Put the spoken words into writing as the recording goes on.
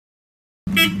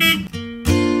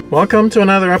Welcome to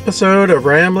another episode of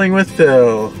Rambling with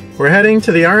Phil. We're heading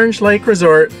to the Orange Lake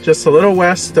Resort just a little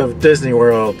west of Disney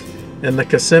World in the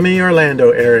Kissimmee,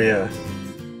 Orlando area.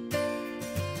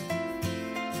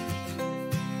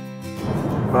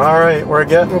 Alright, we're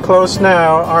getting close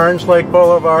now. Orange Lake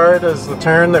Boulevard is the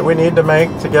turn that we need to make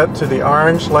to get to the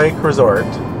Orange Lake Resort.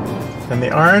 And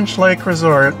the Orange Lake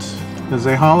Resort is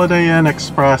a Holiday Inn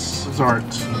Express resort.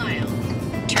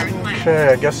 Okay,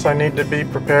 I guess I need to be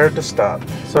prepared to stop.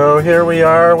 So here we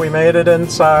are, we made it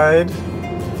inside.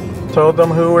 Told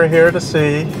them who we're here to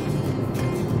see.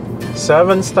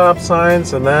 7 stop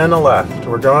signs and then a left.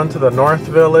 We're going to the North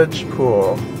Village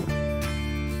pool.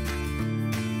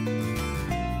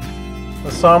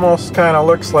 This almost kind of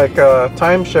looks like a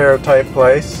timeshare type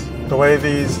place, the way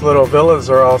these little villas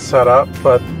are all set up,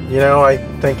 but you know, I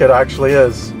think it actually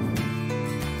is.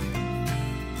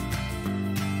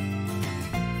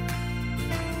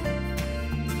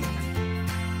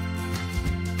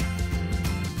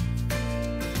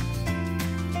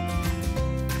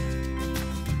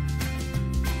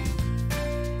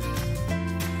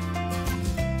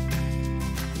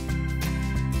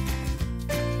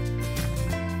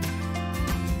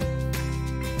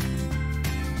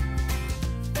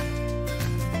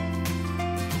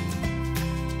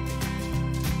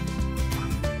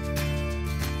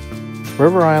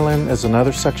 River Island is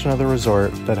another section of the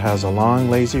resort that has a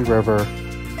long, lazy river,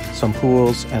 some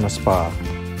pools, and a spa.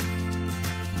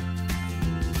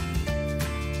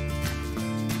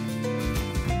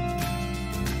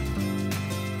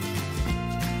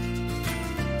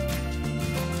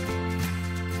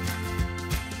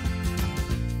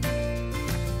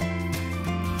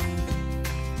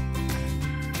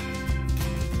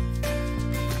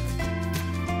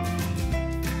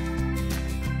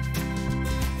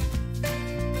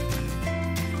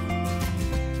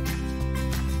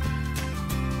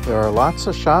 There are lots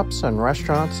of shops and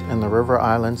restaurants in the River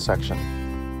Island section.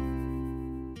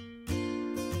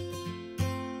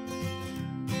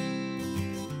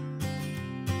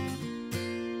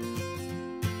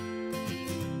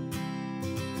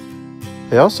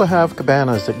 They also have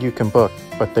cabanas that you can book,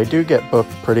 but they do get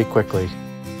booked pretty quickly.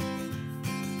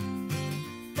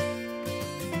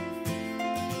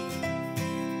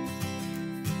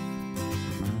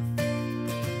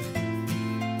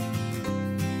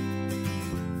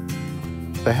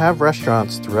 They have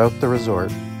restaurants throughout the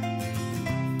resort.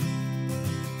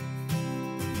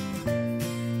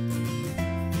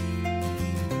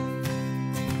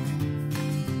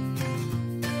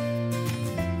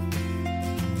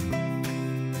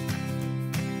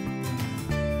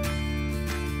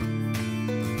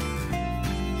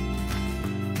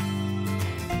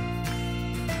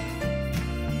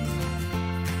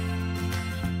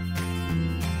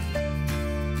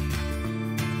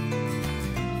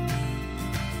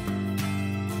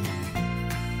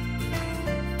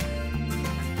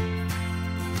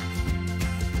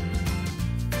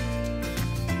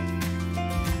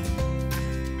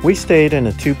 We stayed in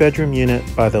a 2-bedroom unit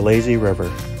by the lazy river.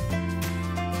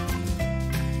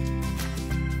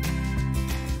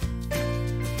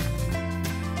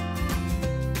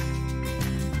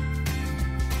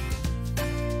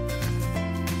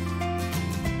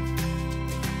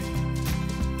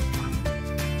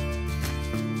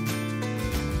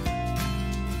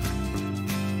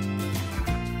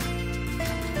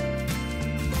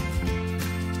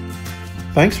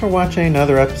 Thanks for watching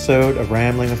another episode of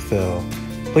Rambling with Phil.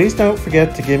 Please don't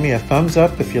forget to give me a thumbs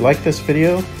up if you like this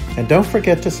video, and don't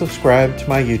forget to subscribe to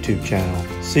my YouTube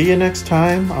channel. See you next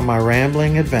time on my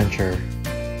rambling adventure.